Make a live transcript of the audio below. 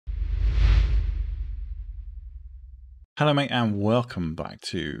Hello mate and welcome back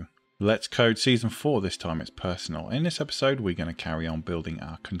to Let's Code Season 4, this time it's personal. In this episode we're going to carry on building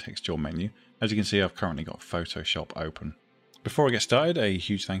our contextual menu. As you can see I've currently got Photoshop open. Before I get started, a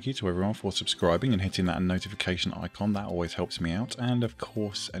huge thank you to everyone for subscribing and hitting that notification icon, that always helps me out. And of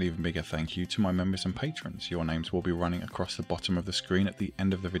course an even bigger thank you to my members and patrons. Your names will be running across the bottom of the screen at the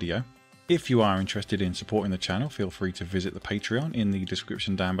end of the video. If you are interested in supporting the channel, feel free to visit the Patreon in the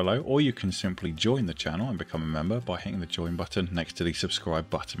description down below, or you can simply join the channel and become a member by hitting the join button next to the subscribe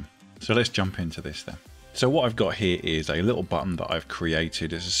button. So let's jump into this then. So what I've got here is a little button that I've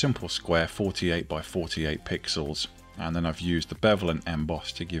created. It's a simple square, 48 by 48 pixels, and then I've used the bevel and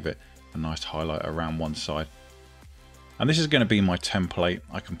emboss to give it a nice highlight around one side. And this is going to be my template.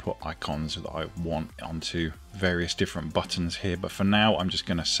 I can put icons that I want onto various different buttons here, but for now I'm just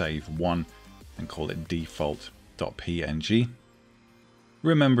going to save one and call it default.png.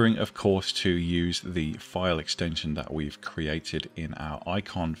 Remembering of course to use the file extension that we've created in our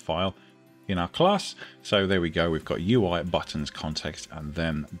icon file in our class. So there we go, we've got UI, buttons, context, and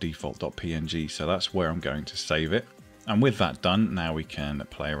then default.png. So that's where I'm going to save it. And with that done, now we can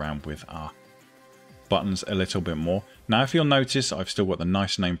play around with our buttons a little bit more. Now if you'll notice, I've still got the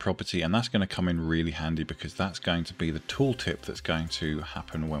nice name property, and that's going to come in really handy because that's going to be the tooltip that's going to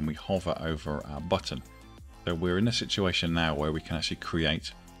happen when we hover over our button. So we're in a situation now where we can actually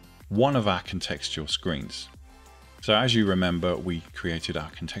create one of our contextual screens. So as you remember, we created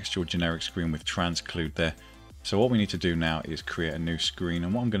our contextual generic screen with transclude there. So what we need to do now is create a new screen,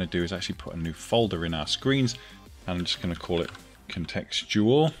 and what I'm going to do is actually put a new folder in our screens, and I'm just going to call it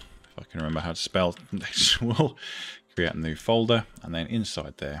contextual. If I can remember how to spell contextual. Create a new folder, and then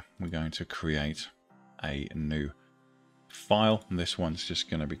inside there we're going to create a new file, and this one's just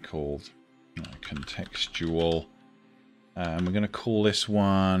going to be called contextual, and we're going to call this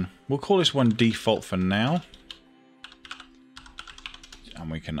one, we'll call this one default for now,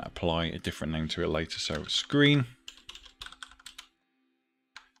 and we can apply a different name to it later. So screen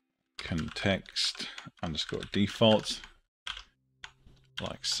context underscore default,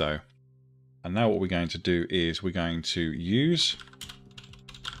 like so. And now what we're going to do is we're going to use,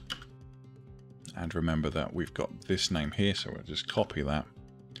 and remember that we've got this name here, so we'll just copy that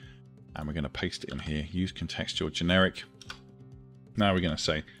and we're going to paste it in here. Use contextual generic. Now we're going to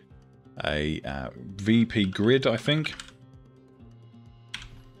say a VP grid, I think,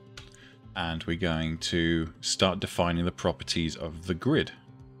 and we're going to start defining the properties of the grid.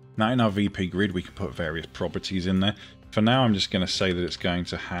 Now in our VP grid we can put various properties in there. For now I'm just going to say that it's going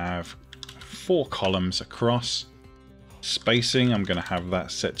to have 4 columns across. Spacing, I'm going to have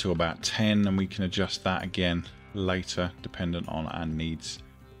that set to about 10, and we can adjust that again later dependent on our needs.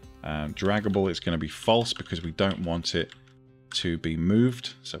 Draggable, it's going to be false because we don't want it to be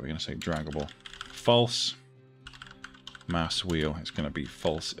moved, so we're going to say draggable false. Mouse wheel, it's going to be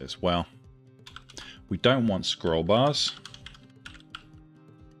false as well. We don't want scroll bars,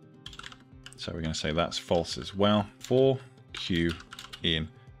 so we're going to say that's false as well. For Q in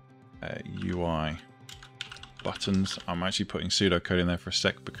UI buttons, I'm actually putting pseudocode in there for a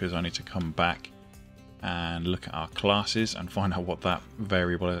sec because I need to come back and look at our classes and find out what that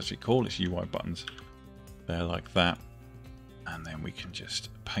variable is actually called. It's UI buttons. There, like that, and then we can just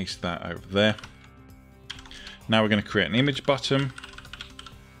paste that over there. Now we're going to create an image button,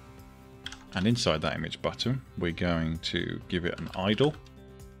 and inside that image button we're going to give it an idle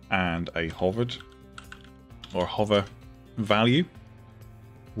and a hovered or hover value.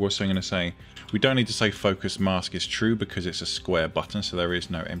 We're also going to say, we don't need to say focus mask is true because it's a square button, so there is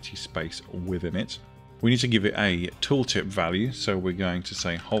no empty space within it. We need to give it a tooltip value, so we're going to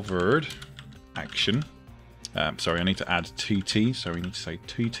say hovered action. Sorry, I need to add TT, so we need to say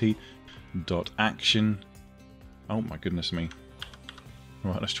TT.action. Oh my goodness me.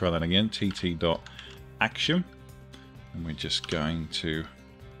 Right, let's try that again. TT.action. And we're just going to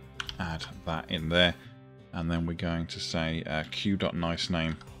add that in there. And then we're going to say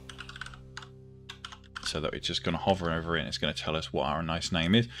q.nicename, so that it's just going to hover over it and it's going to tell us what our nice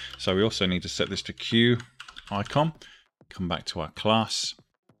name is. So we also need to set this to q icon. Come back to our class,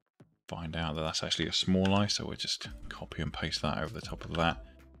 find out that that's actually a small I, so we'll just copy and paste that over the top of that,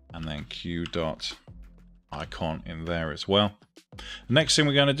 and then q.icon in there as well. The next thing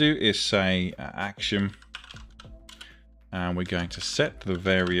we're going to do is say action, and we're going to set the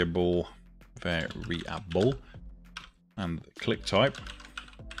variable and click type.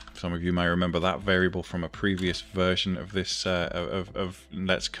 Some of you may remember that variable from a previous version of this of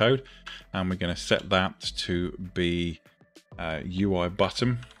Let's Code, and we're going to set that to be UI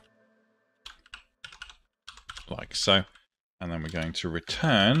button, like so, and then we're going to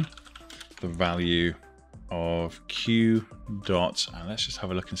return the value of q dot, and let's just have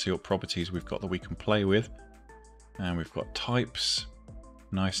a look and see what properties we've got that we can play with. And we've got types,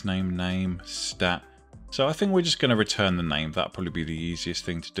 nice name, name, stat. So I think we're just going to return the name. That'll probably be the easiest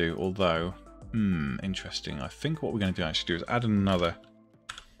thing to do. Although, interesting. I think what we're going to actually do is add another.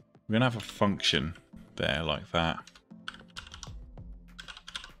 We're going to have a function there like that.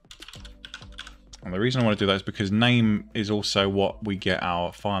 And the reason I want to do that is because name is also what we get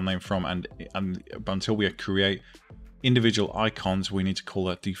our file name from, and until we create individual icons, we need to call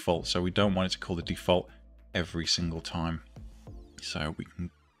that default. So we don't want it to call the default every single time. So we can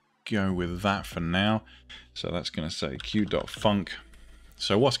go with that for now. So that's going to say q.func.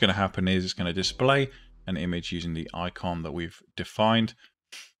 So what's going to happen is it's going to display an image using the icon that we've defined,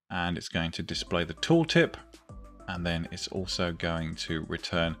 and it's going to display the tooltip, and then it's also going to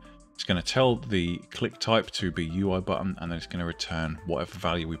return. It's going to tell the click type to be UI button, and then it's going to return whatever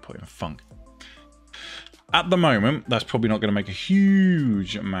value we put in func. At the moment, that's probably not going to make a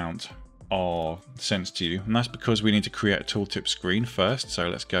huge amount of sense to you, and that's because we need to create a tooltip screen first. So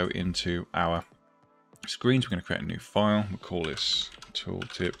let's go into our screens. We're going to create a new file. We'll call this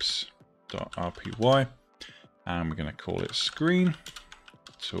tooltips.rpy, and we're going to call it screen,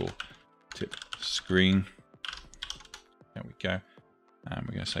 tooltip screen. There we go. And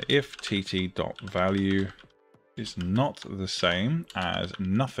we're going to say if tt.value is not the same as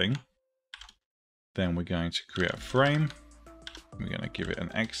nothing, then we're going to create a frame. We're going to give it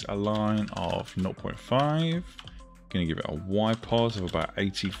an x align of 0.5. We're going to give it a y pos of about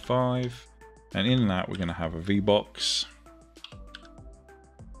 85. And in that, we're going to have a VBox.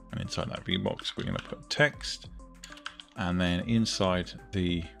 And inside that VBox, we're going to put text. And then inside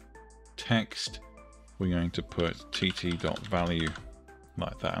the text, we're going to put tt.value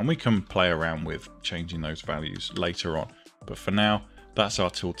like that. And we can play around with changing those values later on. But for now, that's our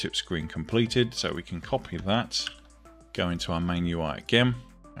tooltip screen completed. So we can copy that, go into our main UI again,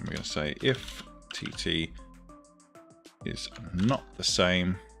 and we're going to say if tt is not the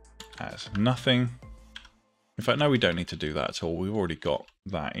same as nothing. In fact, no, we don't need to do that at all. We've already got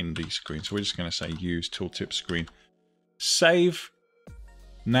that in the screen. So we're just going to say use tooltip screen, save.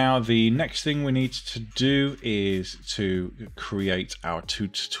 Now the next thing we need to do is to create our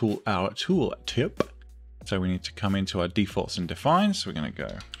tooltip. So we need to come into our defaults and define. So we're going to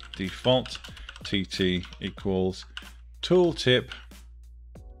go default tt equals tooltip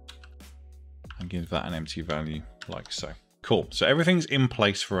and give that an empty value like so. Cool. So everything's in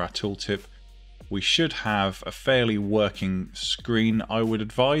place for our tooltip. We should have a fairly working screen. I would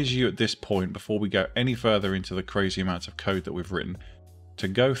advise you at this point, before we go any further into the crazy amounts of code that we've written, to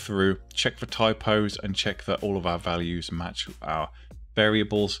go through, check for typos, and check that all of our values match our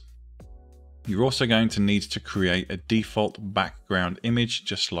variables. You're also going to need to create a default background image,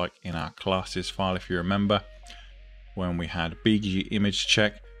 just like in our classes file. If you remember, when we had bg image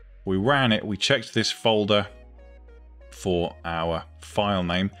check, we ran it, we checked this folder for our file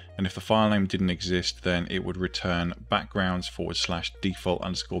name, and if the file name didn't exist, then it would return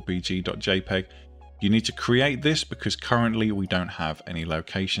backgrounds/default_bg.jpg. You need to create this because currently we don't have any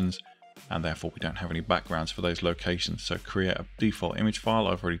locations, and therefore we don't have any backgrounds for those locations. So create a default image file.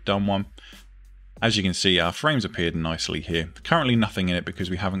 I've already done one. As you can see, our frames appeared nicely here. Currently nothing in it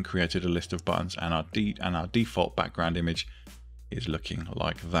because we haven't created a list of buttons, and our default background image is looking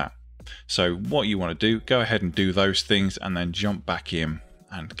like that. So what you want to do, go ahead and do those things, and then jump back in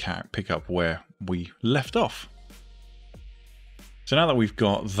and pick up where we left off. So now that we've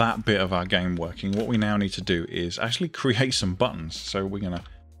got that bit of our game working, what we now need to do is actually create some buttons. So we're going to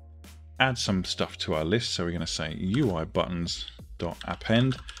add some stuff to our list. So we're going to say UI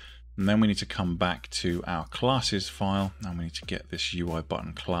buttons.append, and then we need to come back to our classes file, and we need to get this UI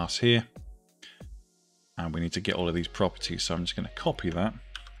button class here, and we need to get all of these properties. So I'm just going to copy that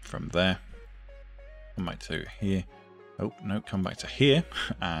from there, come back to here. Oh no, come back to here,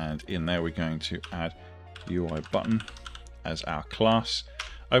 and in there we're going to add UI button as our class,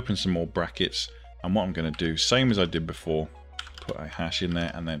 open some more brackets, and what I'm going to do, same as I did before, put a hash in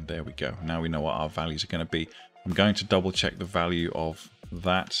there, and then there we go. Now we know what our values are going to be. I'm going to double check the value of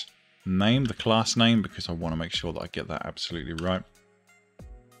that name, the class name, because I want to make sure that I get that absolutely right.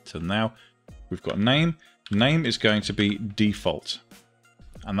 So now we've got name. Name is going to be default,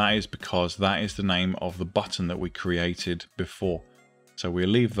 and that is because that is the name of the button that we created before. So we'll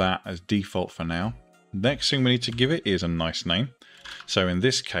leave that as default for now. Next thing we need to give it is a nice name. So in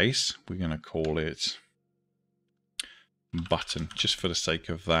this case, we're going to call it button, just for the sake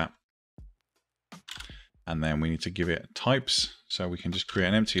of that. And then we need to give it types. So we can just create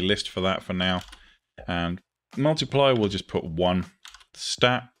an empty list for that for now. And multiply, we'll just put 1.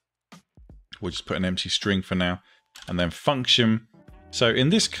 Stat, We'll just put an empty string for now. And then function. So in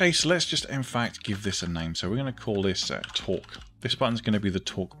this case, let's just in fact give this a name. So we're going to call this talk. This button's going to be the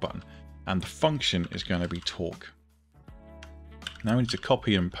talk button. And the function is going to be talk. Now we need to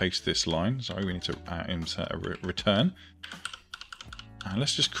copy and paste this line. Sorry, we need to insert a return. And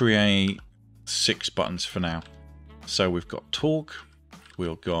let's just create 6 buttons for now. So we've got talk.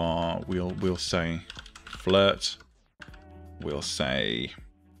 We'll say flirt. We'll say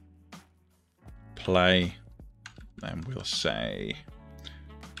play. Then we'll say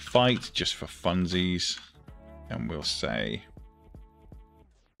fight, just for funsies. And we'll say,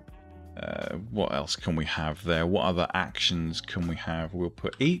 what else can we have there? What other actions can we have? We'll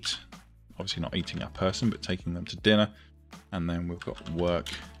put eat, obviously not eating a person, but taking them to dinner. And then we've got work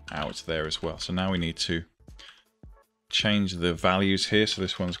out there as well. So now we need to change the values here. So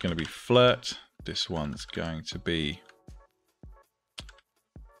this one's going to be flirt. This one's going to be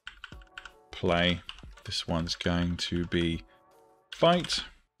play. This one's going to be fight.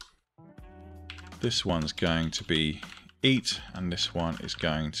 This one's going to be eat. And this one is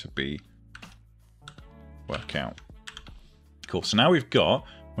going to be workout. Cool. So now we've got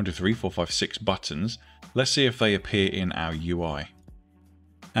 1, 2, 3, 4, 5, 6 buttons. Let's see if they appear in our UI.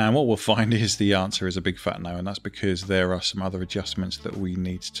 And what we'll find is the answer is a big fat no. And that's because there are some other adjustments that we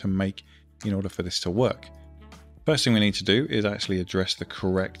need to make in order for this to work. First thing we need to do is actually address the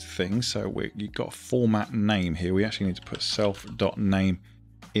correct thing. So you've got format name here. We actually need to put self.name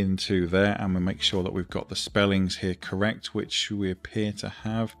into there, and we'll make sure that we've got the spellings here correct, which we appear to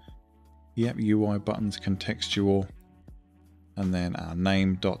have. Yep, UI buttons contextual, and then our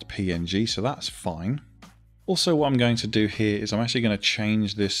name.png, so that's fine. Also, what I'm going to do here is I'm actually going to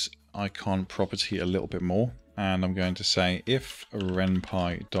change this icon property a little bit more, and I'm going to say if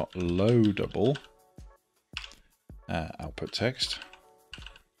Ren'Py.loadable output text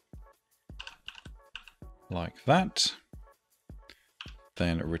like that,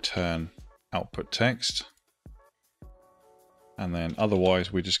 then return output text, and then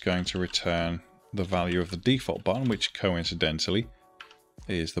otherwise we're just going to return the value of the default button, which coincidentally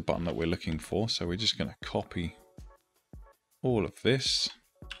is the button that we're looking for. So we're just going to copy all of this,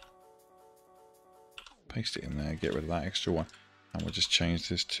 paste it in there, get rid of that extra one, and we'll just change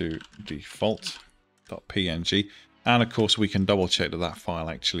this to default.png. And of course we can double check that that file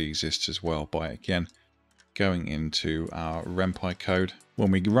actually exists as well by again going into our Ren'Py code. When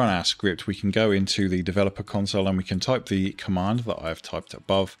we run our script, we can go into the developer console and we can type the command that I've typed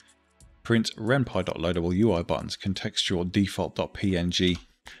above, print Ren'Py.loadable UI buttons contextual default.png,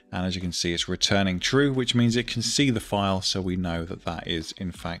 and as you can see it's returning true, which means it can see the file, so we know that that is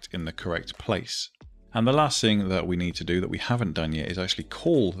in fact in the correct place. And the last thing that we need to do that we haven't done yet is actually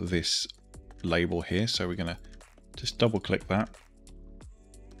call this label here. So we're going to just double click that,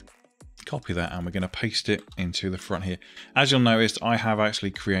 copy that, and we're going to paste it into the front here. As you'll notice, I have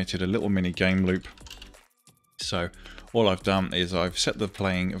actually created a little mini game loop. So all I've done is I've set the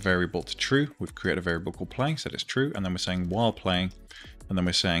playing variable to true. We've created a variable called play, set it's true, and then we're saying while playing, and then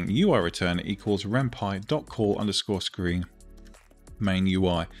we're saying UI return equals Ren'Py.call_screen main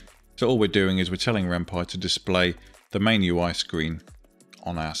UI. So all we're doing is we're telling Ren'Py to display the main UI screen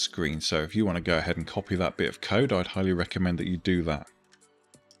on our screen. So if you want to go ahead and copy that bit of code, I'd highly recommend that you do that.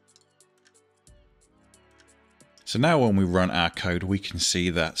 So now when we run our code, we can see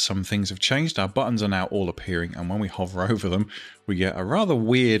that some things have changed. Our buttons are now all appearing, and when we hover over them, we get a rather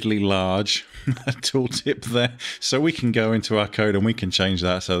weirdly large tooltip there. So we can go into our code and we can change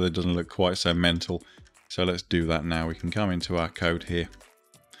that so that it doesn't look quite so mental. So let's do that now. We can come into our code here,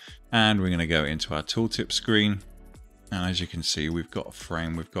 and we're going to go into our tooltip screen. And as you can see, we've got a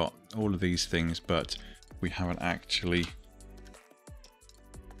frame, we've got all of these things, but we haven't actually,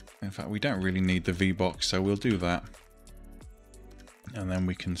 in fact, we don't really need the VBox, so we'll do that. And then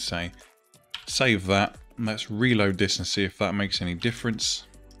we can say, save that. Let's reload this and see if that makes any difference.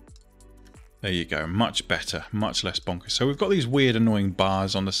 There you go, much better, much less bonkers. So we've got these weird annoying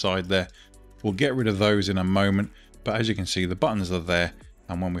bars on the side there. We'll get rid of those in a moment, but as you can see, the buttons are there,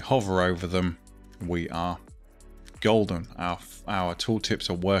 and when we hover over them, we are golden. Our tooltips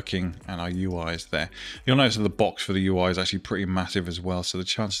are working and our UI is there. You'll notice that the box for the UI is actually pretty massive as well, so the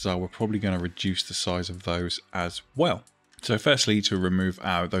chances are we're probably going to reduce the size of those as well. So firstly, to remove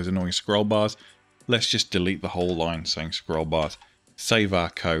those annoying scroll bars, let's just delete the whole line saying scroll bars, save our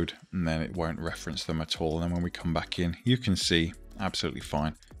code, and then it won't reference them at all. And then when we come back in, you can see absolutely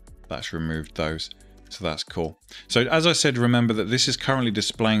fine that's removed those, so that's cool. So as I said, remember that this is currently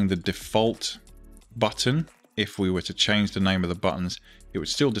displaying the default button. If we were to change the name of the buttons, it would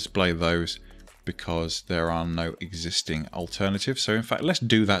still display those, because there are no existing alternatives. So in fact, let's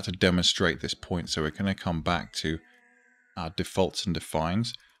do that to demonstrate this point. So we're going to come back to our defaults and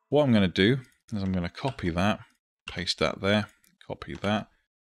defines. What I'm going to do is I'm going to copy that, paste that there, copy that,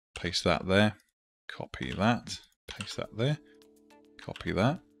 paste that there, copy that, paste that there, copy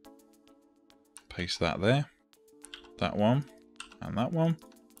that, paste that there, that one, and that one,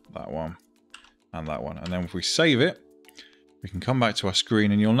 that one, and that one. And then if we save it, we can come back to our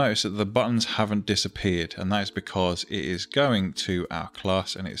screen and you'll notice that the buttons haven't disappeared, and that is because it is going to our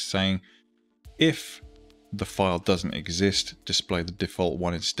class and it's saying if the file doesn't exist, display the default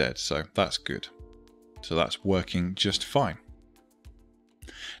one instead. So that's good. So that's working just fine.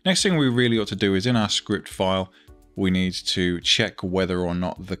 Next thing we really ought to do is in our script file, we need to check whether or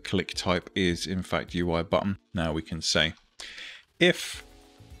not the click type is in fact UI button. Now we can say if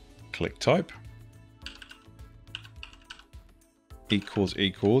click type equals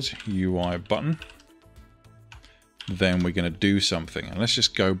UI button, then we're going to do something. And let's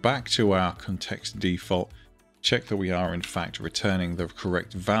just go back to our context default, check that we are in fact returning the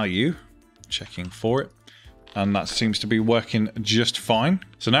correct value, checking for it. And that seems to be working just fine.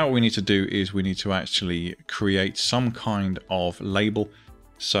 So now what we need to do is we need to actually create some kind of label.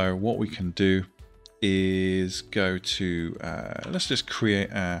 So what we can do is go to, let's just create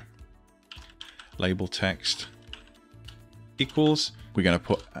a label text equals. We're going to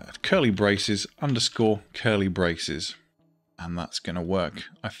put curly braces underscore curly braces. And that's going to work.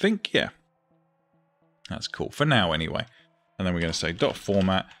 I think, yeah. That's cool for now anyway. And then we're going to say dot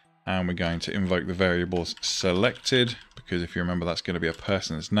format. And we're going to invoke the variables selected, because if you remember, that's going to be a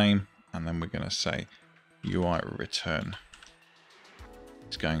person's name. And then we're going to say UI return.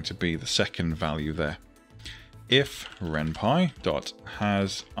 It's going to be the second value there. If Ren'Py dot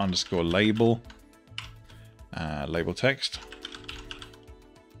has underscore label, label text,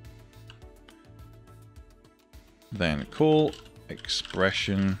 then call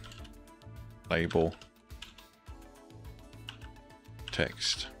expression label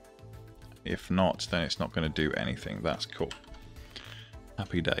text. If not, then it's not going to do anything. That's cool.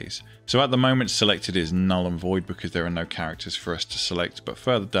 Happy days. So at the moment, selected is null and void because there are no characters for us to select. But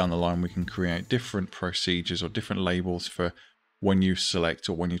further down the line, we can create different procedures or different labels for when you select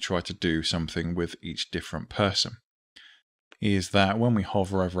or when you try to do something with each different person. Is that when we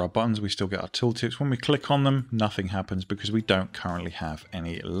hover over our buttons, we still get our tooltips. When we click on them, nothing happens because we don't currently have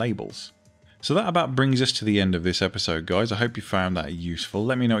any labels. So that about brings us to the end of this episode, guys. I hope you found that useful.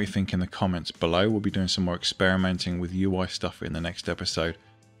 Let me know what you think in the comments below. We'll be doing some more experimenting with UI stuff in the next episode.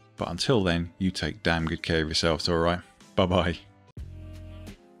 But until then, you take damn good care of yourselves, alright? Bye-bye.